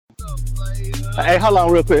Hey, hold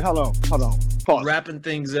on real quick. Hold on. Pause. Wrapping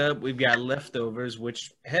things up, we've got leftovers,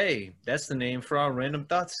 which, hey, that's the name for our random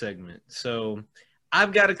thoughts segment. So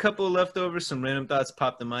I've got a couple of leftovers. Some random thoughts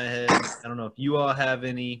popped in my head. I don't know if you all have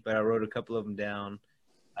any, but I wrote a couple of them down.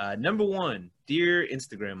 Number one, dear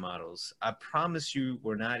Instagram models, I promise you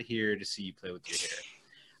we're not here to see you play with your hair.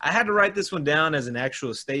 I had to write this one down as an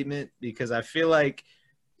actual statement because I feel like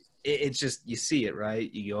it's just, you see it,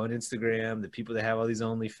 right? You go on Instagram, the people that have all these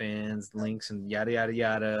OnlyFans links and yada, yada,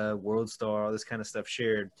 yada, World Star, all this kind of stuff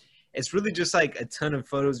shared. It's really just like a ton of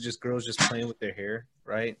photos, just girls just playing with their hair,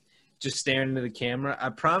 right? Just staring into the camera. I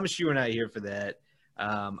promise you we're not here for that.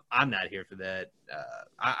 I'm not here for that.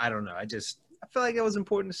 I don't know. I feel like that was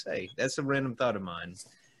important to say. That's a random thought of mine.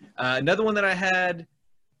 Another one that I had,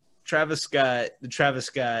 the Travis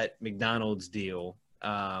Scott McDonald's deal.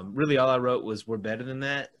 Really all I wrote was, we're better than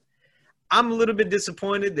that. I'm a little bit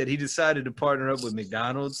disappointed that he decided to partner up with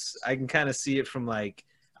McDonald's. I can kind of see it from like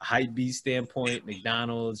a hype beast standpoint.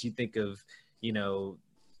 McDonald's, you think of,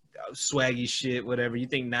 swaggy shit, whatever. You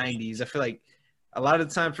think 90s. I feel like a lot of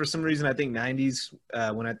the time, for some reason, I think 90s,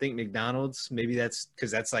 when I think McDonald's, maybe that's because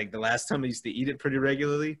that's like the last time I used to eat it pretty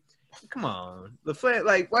regularly. Come on.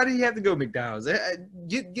 Like, why do you have to go McDonald's?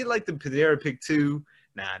 Get like the Panera Pick 2.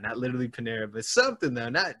 Nah, not literally Panera, but something though.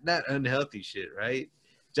 Not unhealthy shit, right?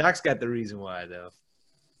 Jock's got the reason why, though.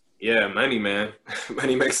 Yeah, money, man.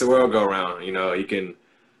 Money makes the world go round. You can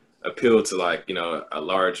appeal to a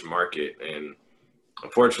large market. And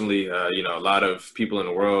unfortunately, a lot of people in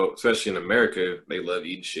the world, especially in America, they love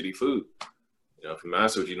eating shitty food. If I'm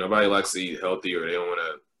honest with you, nobody likes to eat healthy, or they don't want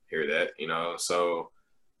to hear that, So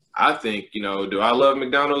I think, do I love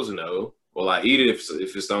McDonald's? No. Will I eat it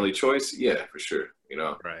if it's the only choice? Yeah, for sure,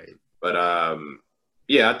 Right. But,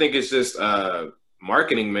 yeah, I think it's just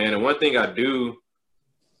marketing, man. And one thing I do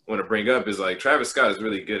want to bring up is like Travis Scott is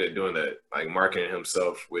really good at doing that, like marketing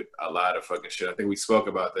himself with a lot of fucking shit. I think we spoke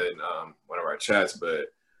about that in one of our chats,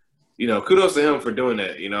 but kudos to him for doing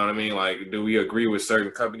that. You know what I mean? Like, do we agree with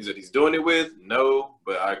certain companies that he's doing it with? No,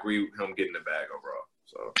 but I agree with him getting the bag overall.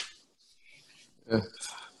 So, yeah.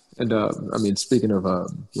 And speaking of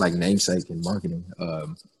like namesake and marketing,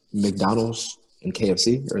 McDonald's and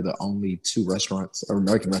KFC are the only two restaurants or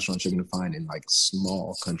American restaurants you're going to find in like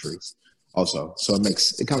small countries. Also, so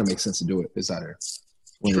it kind of makes sense to do it. It's either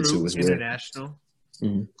one of the two is international.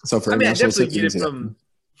 Mm-hmm. So for I definitely get it from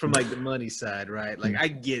like the money side, right? Like I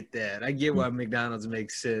get that. I get why McDonald's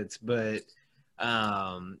makes sense, but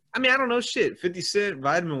I don't know shit. 50 Cent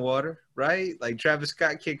vitamin water, right? Like Travis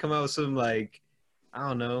Scott can't come out with some like, I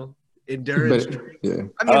don't know, endurance drink. Yeah.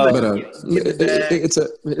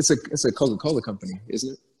 It's a Coca-Cola company,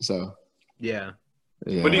 isn't it? So yeah.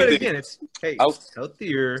 What do you but think? Again, it's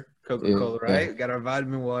healthier Coca-Cola, right? Yeah. Got our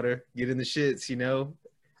vitamin water, get in the shits,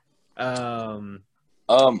 I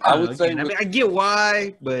would say I get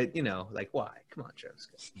why, but like why? Come on, Travis.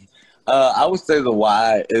 I would say the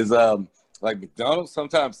why is like McDonald's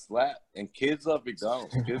sometimes slap, and kids love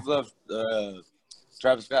McDonald's. Kids love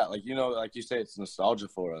Travis Scott. Like like you say, it's nostalgia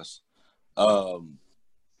for us.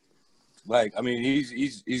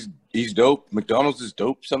 He's dope. McDonald's is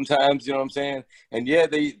dope sometimes, you know what I'm saying? And yeah,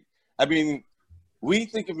 we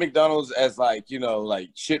think of McDonald's as like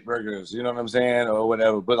shit burgers, you know what I'm saying, or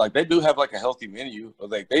whatever. But like they do have like a healthy menu, or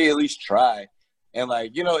like they at least try. And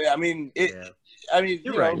like you're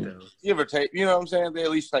right, though. Give or take, you know what I'm saying? They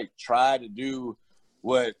at least like try to do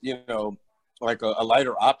what like a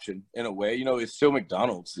lighter option in a way. It's still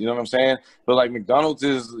McDonald's, you know what I'm saying? But like McDonald's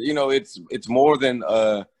is, it's more than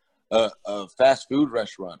a fast food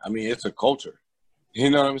restaurant. I mean, it's a culture. You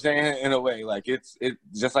know what I'm saying? In a way, like it's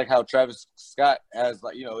just like how Travis Scott has,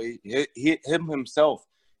 like, him himself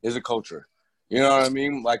is a culture. You know what I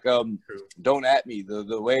mean? Like, don't at me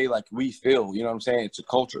the way like we feel. You know what I'm saying? It's a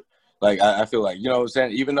culture. Like I feel like, you know what I'm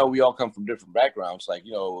saying? Even though we all come from different backgrounds, like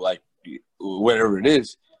like whatever it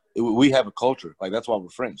is, we have a culture. Like that's why we're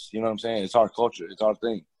friends. You know what I'm saying? It's our culture. It's our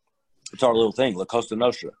thing. It's our little thing. La Costa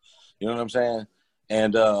Nostra. You know what I'm saying?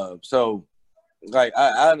 And so. Like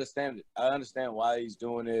I understand it. I understand why he's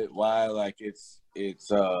doing it. Why like it's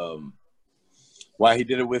why he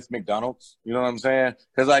did it with McDonald's. You know what I'm saying?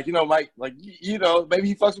 Because like Mike, like maybe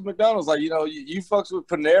he fucks with McDonald's. Like you fucks with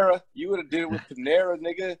Panera. You would have did it with Panera,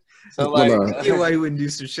 nigga. So like, I get why he wouldn't do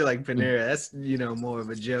some shit like Panera. That's more of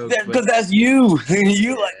a joke. Because that's you.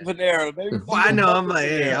 You like Panera, baby. Well, I know. I'm like,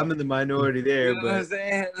 hey, I'm in the minority there. You know what I'm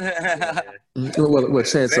saying? Well,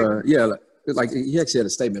 Chance, like he actually had a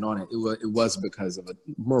statement on it. It was because of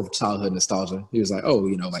more of childhood nostalgia. He was like, oh,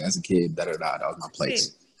 like as a kid, that was my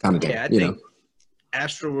place, kind of thing. Yeah,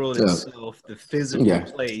 Astroworld Yeah. itself, the physical Yeah,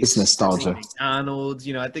 place, it's nostalgia. McDonald's,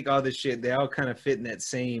 I think all this shit, they all kind of fit in that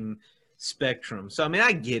same spectrum. So I mean,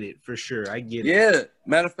 I get it for sure. I get it. Yeah.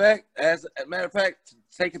 Matter of fact,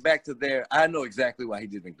 take it back to there. I know exactly why he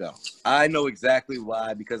did McDonald's. I know exactly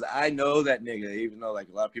why, because I know that nigga, even though like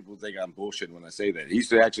a lot of people think I'm bullshitting when I say that. He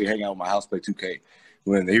used to actually hang out with my house, play 2K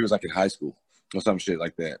when he was like in high school or some shit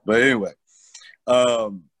like that. But anyway,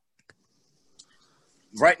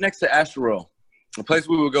 right next to Astroworld, the place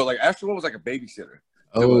we would go, like Astroworld was like a babysitter.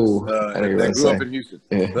 Oh, that grew up in Houston.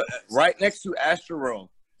 Yeah. But right next to Astroworld,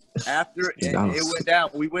 after it went down,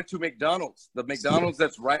 we went to McDonald's. The McDonald's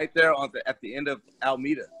that's right there at the end of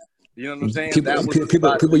Alameda. You know what I'm saying?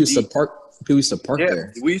 People used to park. People used to park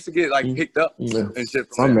there. We used to get like picked up and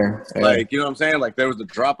shit from there. Yeah. Like, you know what I'm saying? Like there was the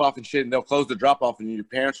drop off and shit, and they'll close the drop off, and your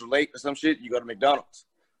parents were late or some shit. You go to McDonald's.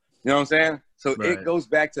 You know what I'm saying? So it goes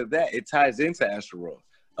back to that. It ties into Astroworld.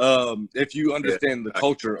 If you understand the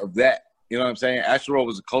culture of that. You know what I'm saying? Astroworld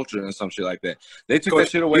was a culture and some shit like that. They took that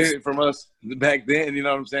shit away from us back then. You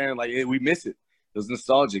know what I'm saying? Like we miss it. It was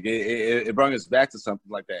nostalgic. It brought us back to something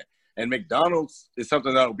like that. And McDonald's is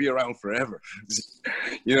something that'll be around forever.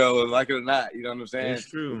 Like it or not. You know what I'm saying? It's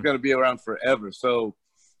true. It's gonna be around forever. So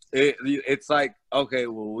it's like, okay,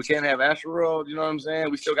 well, we can't have Astroworld. You know what I'm saying?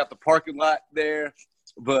 We still got the parking lot there,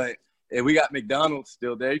 but if we got McDonald's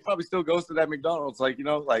still there, he probably still goes to that McDonald's. Like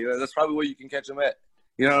that's probably where you can catch him at.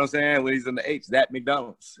 You know what I'm saying? When he's in the H, that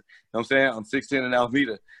McDonald's. You know what I'm saying? On 610 in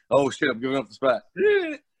Alameda. Oh, shit, I'm giving up the spot.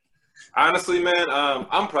 Honestly, man,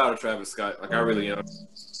 I'm proud of Travis Scott. Like, I really am.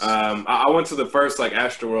 I went to the first, like,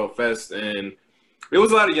 Astroworld Fest, and there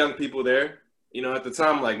was a lot of young people there. At the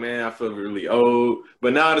time, like, man, I feel really old.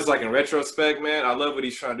 But now it's like in retrospect, man, I love what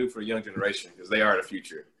he's trying to do for the young generation because they are the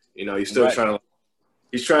future. He's still trying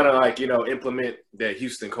to, implement that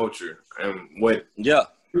Houston culture and what – Yeah.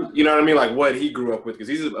 You know what I mean? Like what he grew up with, because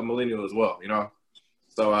he's a millennial as well,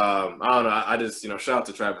 So I don't know. I just shout out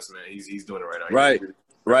to Travis, man. He's doing it right now.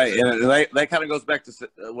 Right. And that kind of goes back to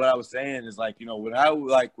what I was saying is like when I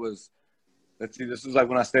was, let's see, this was like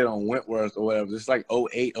when I stayed on Wentworth or whatever. This is like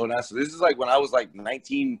 08, 09. So this is like when I was like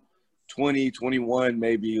 19, 20, 21,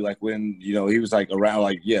 maybe like when he was like around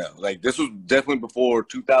like this was definitely before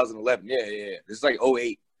 2011. Yeah. This is like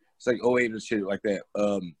 08. It's like 08 or shit like that.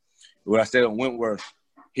 When I stayed on Wentworth.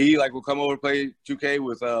 He would come over and play 2K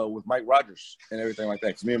with Mike Rogers and everything like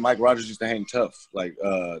that. Cause me and Mike Rogers used to hang tough.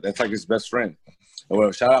 That's like his best friend.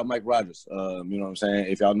 Well, shout out Mike Rogers. You know what I'm saying?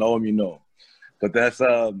 If y'all know him, you know him. But that's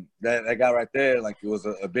that guy right there. Like it was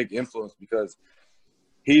a big influence because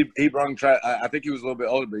he brought Travis. I think he was a little bit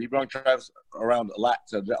older, but he brought Travis around a lot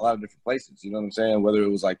to a lot of different places. You know what I'm saying? Whether it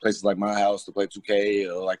was like places like my house to play 2K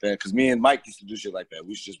or like that. Cause me and Mike used to do shit like that.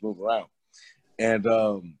 We used to just move around. And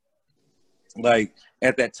like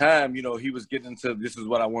at that time, he was getting into this is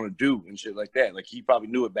what I want to do and shit like that. Like he probably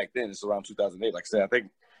knew it back then. It's around 2008. Like I said, I think,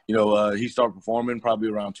 he started performing probably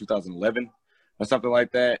around 2011 or something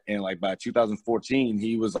like that. And like by 2014,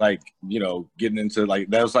 he was like, getting into like,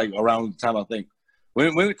 that was like around the time I think.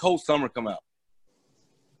 When did Cold Summer come out?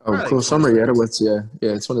 Oh, Cold Summer, yeah, that was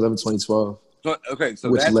 2011, 2012. Okay,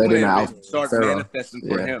 so which that's led when into it started manifesting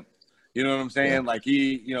for him. You know what I'm saying? Yeah. Like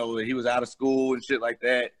he was out of school and shit like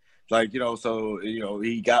that. Like, so,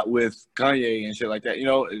 he got with Kanye and shit like that,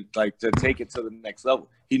 like to take it to the next level.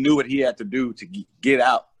 He knew what he had to do to get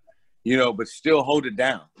out, but still hold it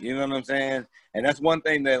down. You know what I'm saying? And that's one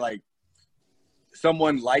thing that, like,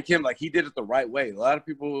 someone like him, like, he did it the right way. A lot of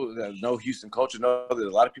people that know Houston culture know that a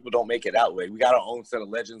lot of people don't make it out way. We got our own set of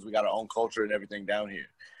legends. We got our own culture and everything down here.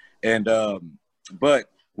 And, but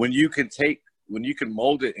when you can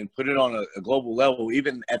mold it and put it on a global level,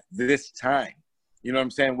 even at this time, you know what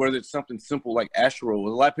I'm saying? Whether it's something simple like Astroworld. A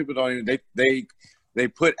lot of people don't even they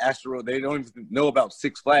put Astroworld. They don't even know about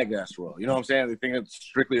Six Flags Astroworld. You know what I'm saying? They think it's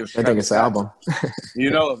strictly a. I think it's an album.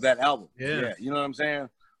 Of that album. Yeah. You know what I'm saying?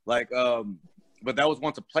 Like, but that was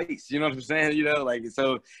once a place. You know what I'm saying? Like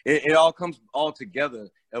so it all comes all together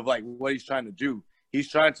of like what he's trying to do.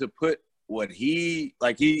 He's trying to put what he's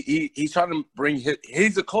trying to bring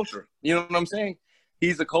he's a culture. You know what I'm saying?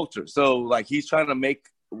 He's a culture. So like he's trying to make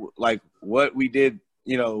like what we did,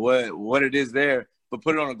 what it is there, but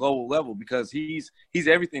put it on a global level because he's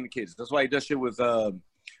everything to kids. That's why he does shit with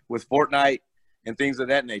Fortnite and things of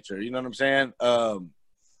that nature. You know what I'm saying?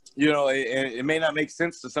 It may not make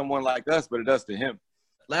sense to someone like us, but it does to him.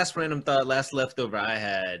 Last random thought, last leftover I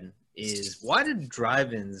had is why did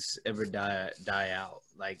drive-ins ever die out?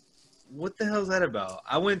 Like, what the hell is that about?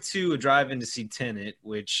 I went to a drive-in to see Tenet,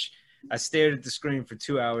 which I stared at the screen for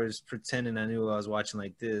 2 hours pretending I knew I was watching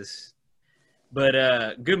like this. But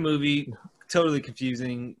good movie. totally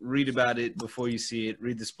confusing. Read about it before you see it.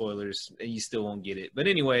 Read the spoilers, and you still won't get it. But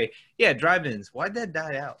anyway, yeah, drive-ins. Why'd that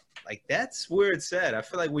die out? Like, that's where it's at. I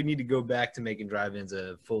feel like we need to go back to making drive-ins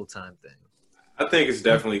a full-time thing. I think it's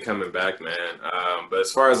definitely coming back, man. But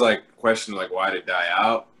as far as like question like why did it die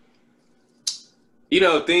out, you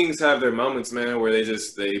know, things have their moments, man, where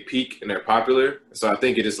they peak and they're popular. So I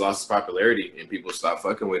think it just lost its popularity and people stop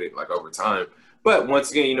fucking with it like over time. But once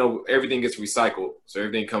again, you know, everything gets recycled. So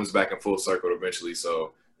everything comes back in full circle eventually.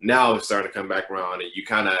 So now it's starting to come back around and you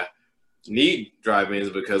kind of need drive-ins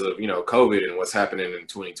because of, you know, COVID and what's happening in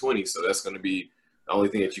 2020. So that's going to be the only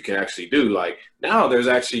thing that you can actually do. Like now there's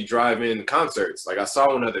actually drive-in concerts. Like I saw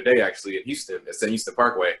one the other day actually in Houston at St. Houston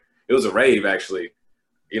Parkway. It was a rave actually.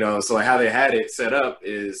 You know, so like how they had it set up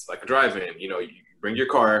is like a drive-in. You know, you bring your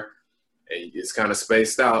car and it's kind of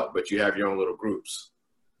spaced out, but you have your own little groups.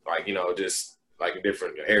 Like, you know, just like in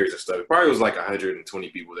different areas and stuff. It probably was like 120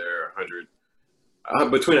 people there,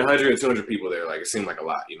 between 100 and 200 people there. Like it seemed like a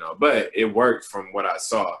lot, you know, but it worked from what I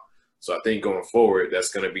saw. So I think going forward, that's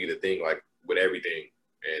going to be the thing, like with everything.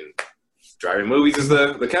 And driving movies is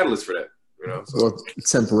the catalyst for that, you know. So. Well,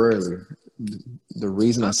 temporarily. The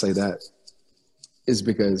reason I say that is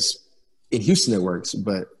because in Houston it works,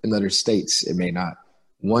 but in other states it may not.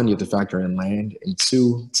 One, you have to factor in land, and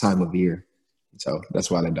two, time of year. So that's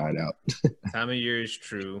why they died out. Time of year is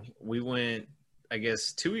true. We went, I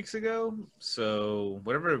guess, 2 weeks ago. So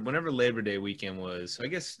whenever Labor Day weekend was, so I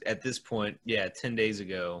guess at this point, yeah, 10 days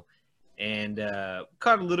ago. And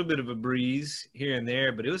caught a little bit of a breeze here and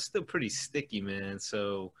there, but it was still pretty sticky, man.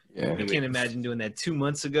 So Yeah. I can't imagine doing that 2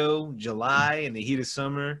 months ago, July, in the heat of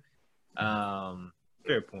summer.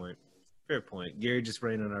 Fair point. Gary just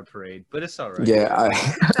rained on our parade, but it's all right. Yeah, I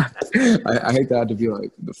hate to have to be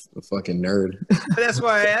like the fucking nerd. That's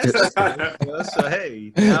why I asked. You. So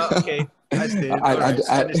hey, now, okay,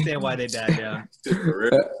 I understand why they died down.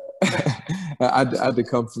 I had to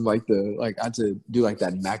come from I had to do like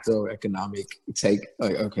that macroeconomic take.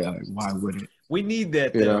 Like, okay, like, why wouldn't? We need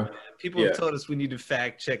that, You though. know? People have told us we need to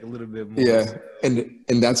fact check a little bit more. Yeah,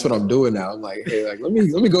 and that's what I'm doing now. I'm like, hey, like let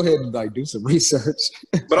me go ahead and like do some research.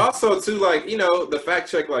 But also too, like, you know, the fact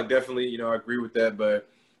check, like definitely, you know, I agree with that. But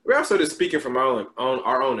we're also just speaking from our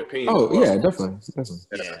own opinion. Oh yeah, definitely.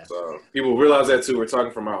 Yeah. So people realize that too. We're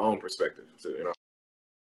talking from our own perspective too, you know.